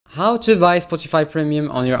How to buy Spotify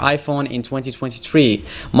Premium on your iPhone in 2023.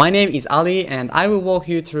 My name is Ali and I will walk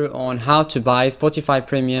you through on how to buy Spotify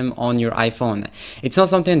Premium on your iPhone. It's not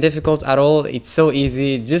something difficult at all. It's so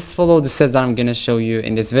easy. Just follow the steps that I'm gonna show you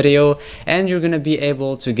in this video and you're gonna be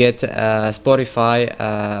able to get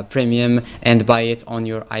Spotify Premium and buy it on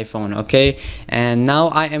your iPhone, okay? And now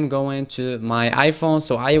I am going to my iPhone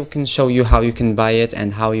so I can show you how you can buy it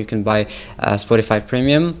and how you can buy Spotify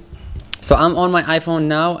Premium. So I'm on my iPhone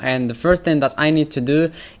now, and the first thing that I need to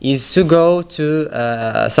do is to go to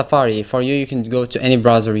Safari. For you, you can go to any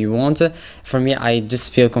browser you want. For me, I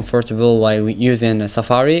just feel comfortable while using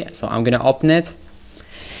Safari, so I'm gonna open it.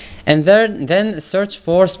 And then search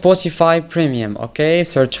for Spotify Premium, okay?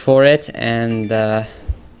 Search for it, and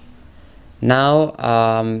now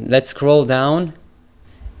let's scroll down,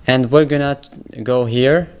 and we're gonna go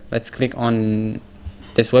here. Let's click on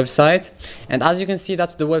this website, and as you can see,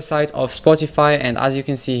 that's the website of Spotify. And as you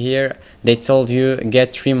can see here, they told you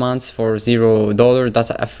get 3 months for $0. That's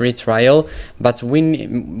a free trial, but we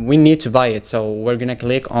need to buy it, so we're gonna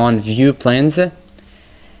click on view plans.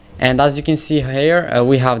 And as you can see here,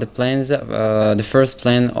 we have the plans. The first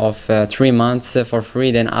plan of 3 months for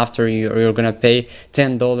free, then after you're gonna pay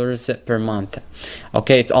 $10 per month.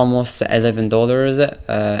 Okay, it's almost $11.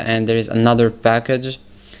 And there is another package,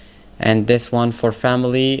 and this one for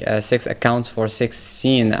family, 6 accounts for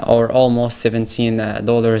 16 or almost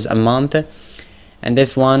 $17 a month, and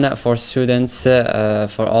this one for students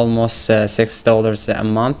for almost $6 a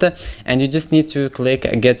month. And you just need to click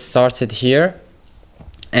get started here,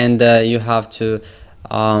 and you have to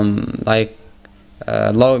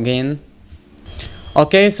log in.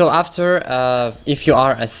 Okay, so after if you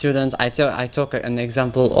are a student, I took an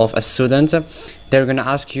example of a student. They're gonna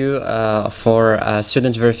ask you for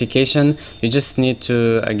student verification. You just need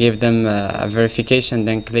to give them a verification,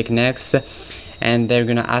 then click next, and they're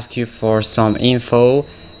gonna ask you for some info.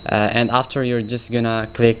 And after, you're just gonna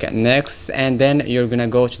click next, and then you're gonna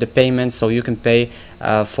go to the payment, so you can pay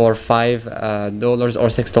for $5 or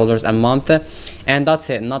 $6 a month. And that's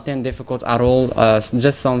it, nothing difficult at all,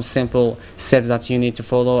 just some simple steps that you need to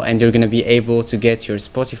follow, and you're gonna be able to get your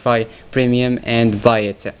Spotify Premium and buy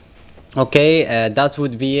it. Okay, that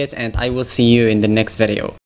would be it, and I will see you in the next video.